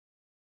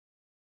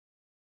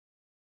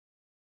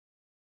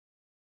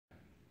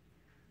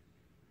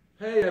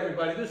Hey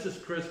everybody, this is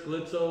Chris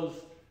Glitzos,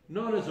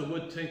 known as a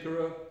wood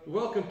tinkerer.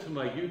 Welcome to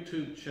my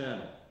YouTube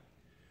channel.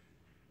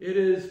 It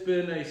has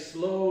been a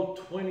slow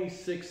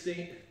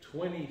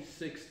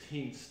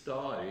 2016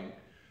 starting.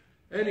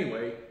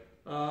 Anyway,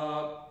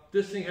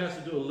 this thing has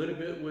to do a little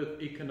bit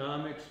with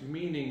economics,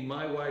 meaning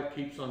my wife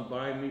keeps on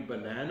buying me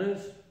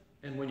bananas,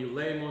 and when you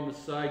lay them on the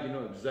side, you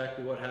know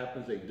exactly what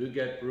happens. They do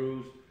get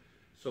bruised.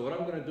 So what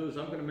I'm going to do is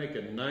I'm going to make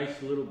a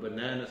nice little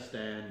banana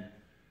stand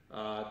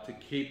to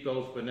keep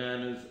those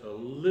bananas a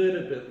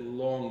little bit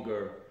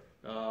longer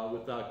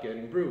without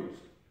getting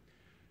bruised.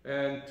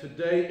 And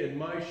today in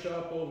my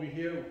shop over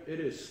here,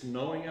 it is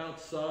snowing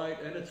outside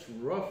and it's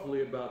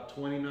roughly about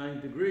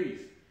 29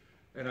 degrees.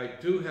 And I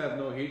do have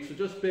no heat, so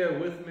just bear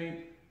with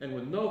me. And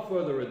with no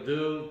further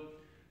ado,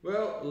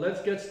 well,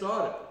 let's get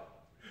started.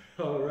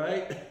 All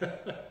right?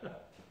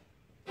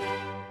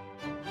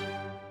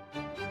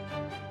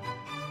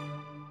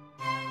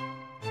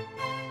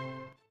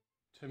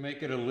 To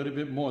make it a little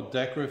bit more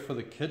decorative for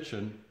the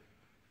kitchen,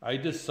 I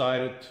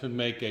decided to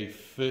make a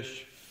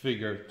fish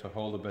figure to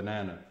hold a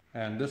banana.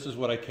 And this is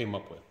what I came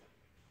up with.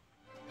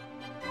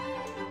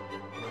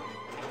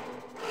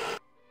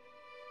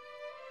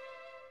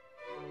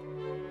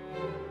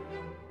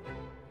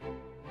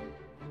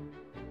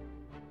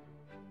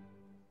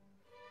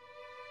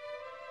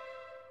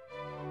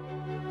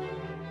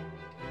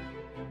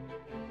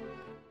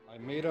 I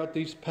made out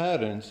these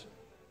patterns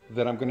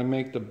that I'm going to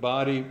make the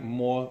body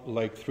more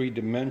like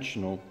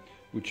three-dimensional,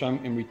 which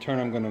in return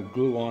I'm going to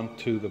glue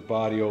onto the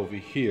body over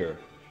here.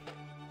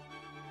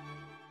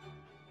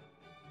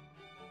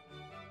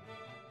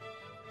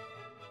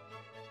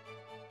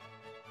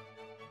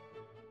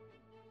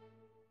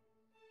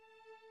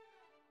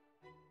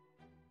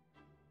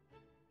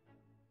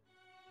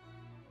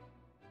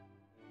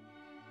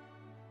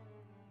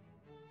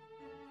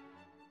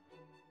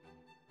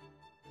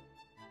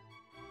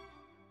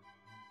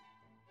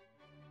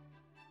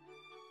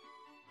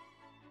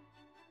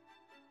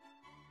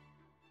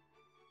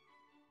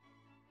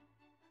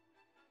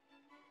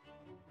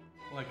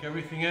 Like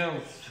everything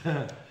else,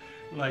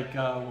 like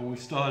when we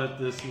started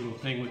this little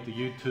thing with the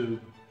YouTube,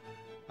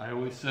 I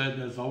always said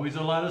there's always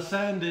a lot of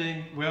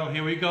sanding. Well,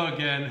 here we go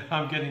again.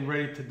 I'm getting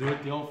ready to do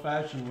it the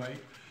old-fashioned way.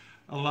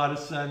 A lot of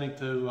sanding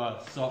to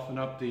soften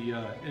up the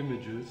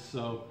images.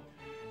 So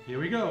here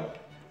we go.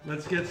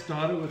 Let's get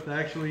started with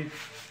actually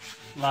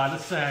a lot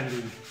of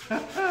sanding.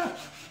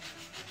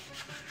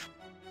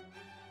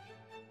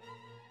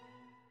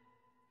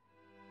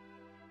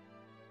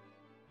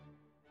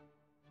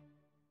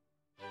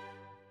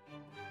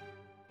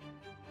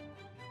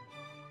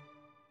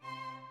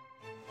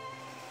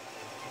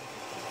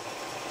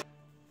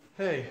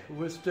 Hey,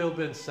 we've still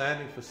been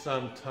sanding for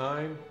some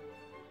time.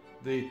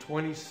 The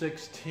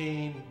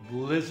 2016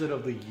 blizzard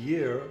of the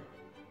year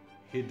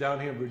here down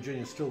here in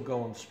Virginia is still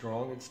going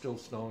strong. It's still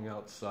snowing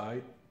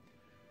outside.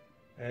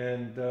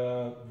 And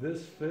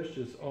this fish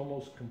is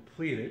almost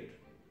completed.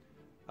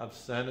 I've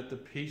sanded the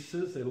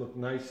pieces. They look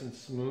nice and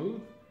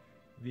smooth.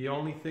 The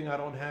only thing I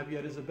don't have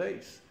yet is a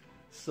base.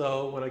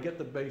 So when I get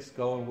the base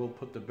going, we'll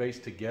put the base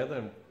together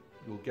and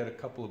we'll get a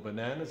couple of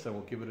bananas and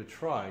we'll give it a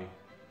try.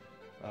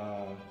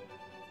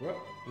 Well,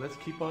 let's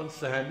keep on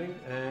sanding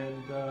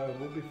and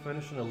we'll be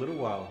finished in a little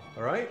while,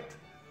 all right?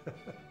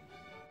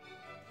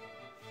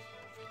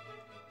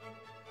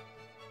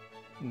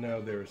 Now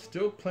there's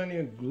still plenty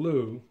of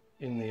glue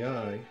in the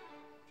eye.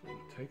 So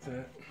take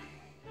that.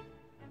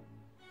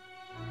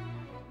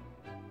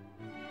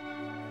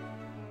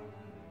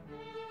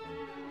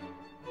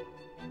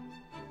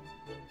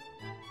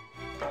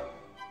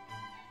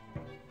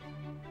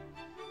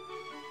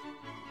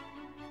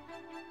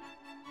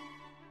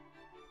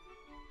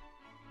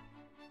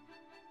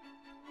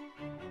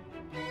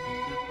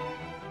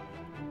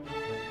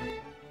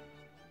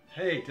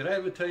 Hey, did I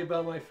ever tell you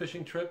about my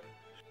fishing trip?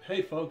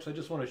 Hey folks, I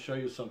just want to show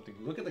you something.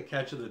 Look at the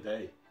catch of the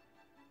day.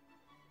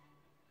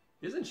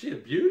 Isn't she a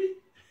beauty?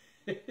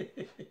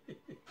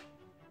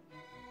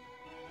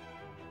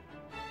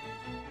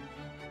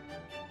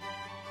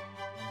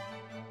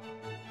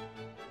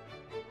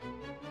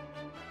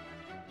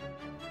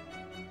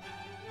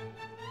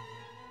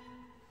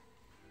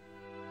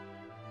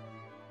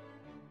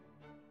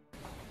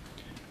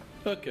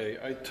 Okay,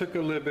 I took a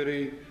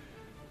liberty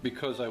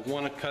because I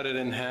want to cut it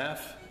in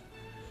half.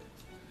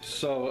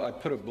 So I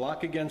put a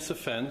block against the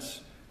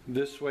fence.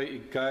 This way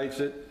it guides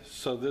it,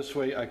 so this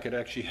way I could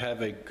actually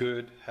have a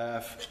good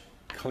half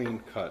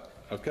clean cut,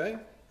 okay?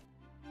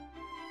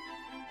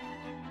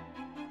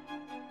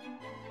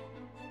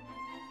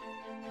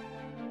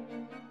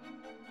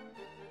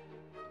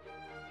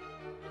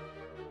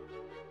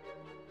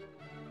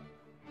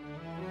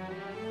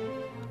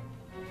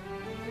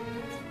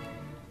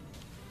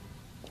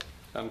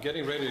 I'm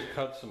getting ready to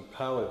cut some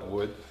pallet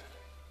wood.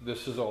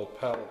 This is all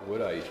pallet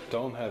wood. I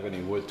don't have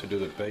any wood to do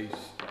the base.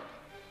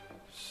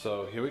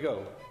 So here we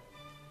go.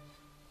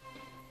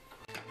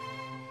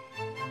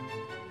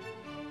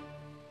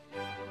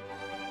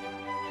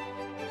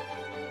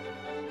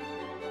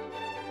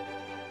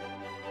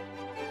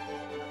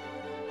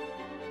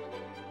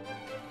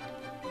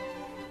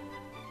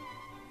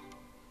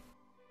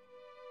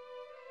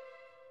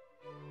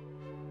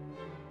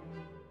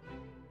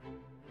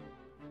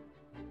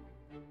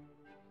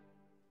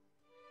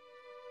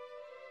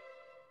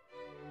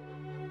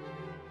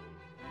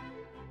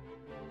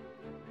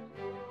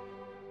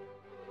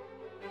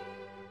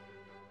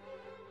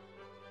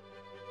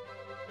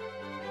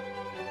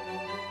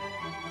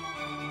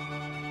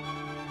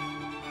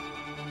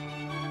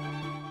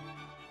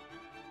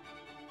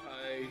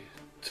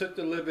 took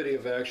the liberty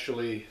of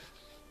actually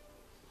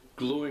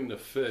gluing the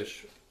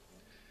fish,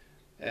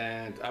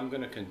 and I'm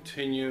going to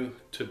continue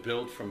to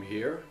build from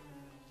here.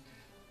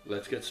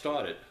 Let's get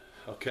started,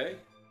 okay?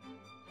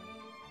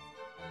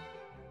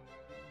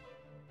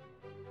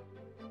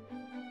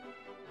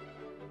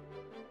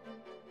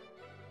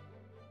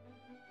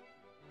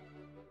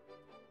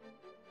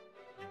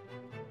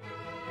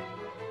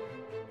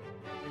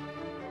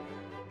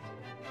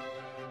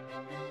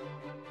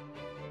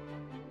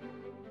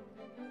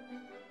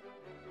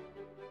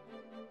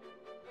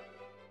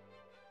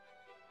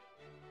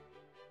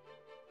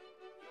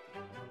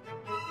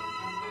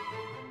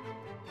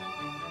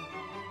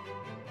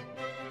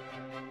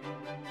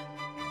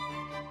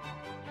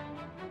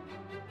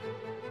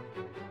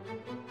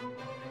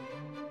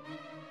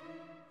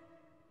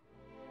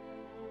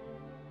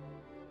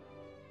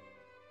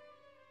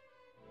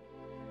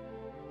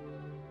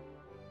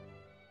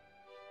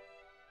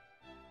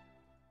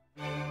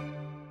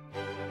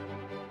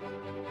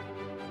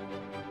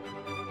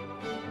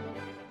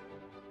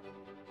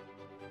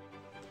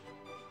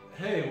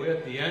 Hey, we're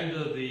at the end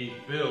of the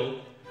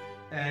build,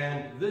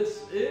 and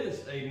this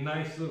is a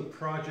nice little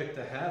project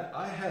to have.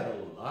 I had a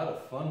lot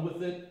of fun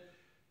with it,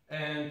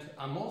 and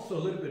I'm also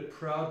a little bit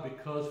proud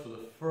because for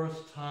the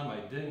first time I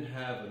didn't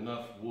have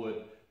enough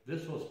wood.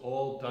 This was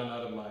all done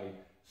out of my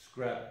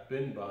scrap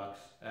bin box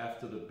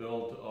after the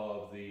build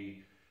of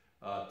the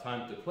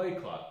Time to Play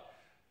clock.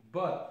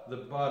 But the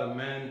bottom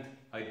end,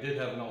 I did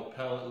have an old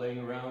pallet laying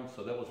around,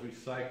 so that was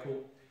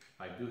recycled.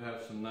 I do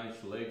have some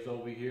nice legs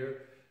over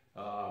here.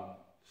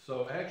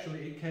 So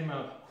actually it came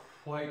out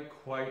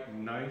quite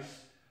nice.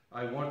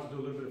 I wanted to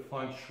do a little bit of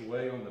feng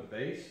shui on the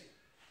base,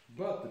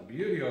 but the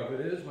beauty of it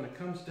is when it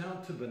comes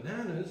down to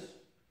bananas,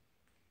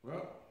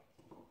 well,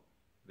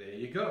 there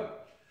you go.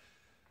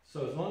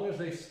 So as long as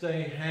they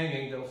stay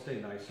hanging, they'll stay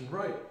nice and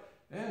right.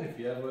 And if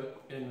you're ever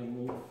in the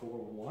mood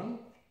for one,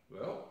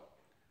 well,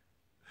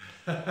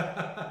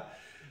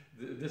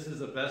 this is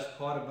the best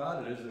part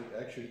about it, is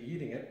actually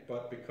eating it,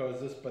 but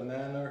because this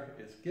banana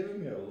is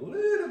giving me a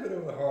little bit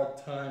of a hard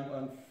time,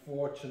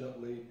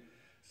 unfortunately,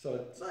 so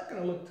it's not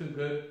going to look too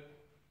good,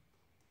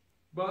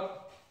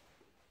 but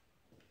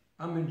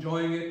I'm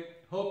enjoying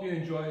it. Hope you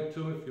enjoy it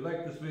too. If you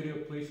like this video,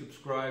 please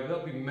subscribe.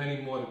 There'll be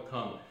many more to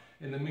come.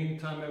 In the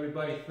meantime,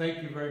 everybody,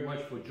 thank you very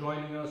much for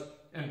joining us.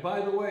 And by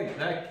the way,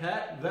 that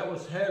cat, that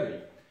was Harry.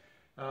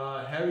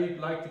 Harry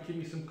liked to keep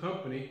me some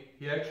company.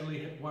 He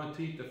actually wanted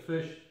to eat the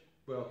fish.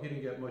 Well, he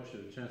didn't get much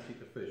of a chance to eat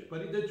the fish,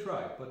 but he did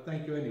try. But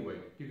thank you anyway.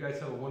 You guys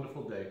have a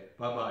wonderful day.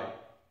 Bye-bye.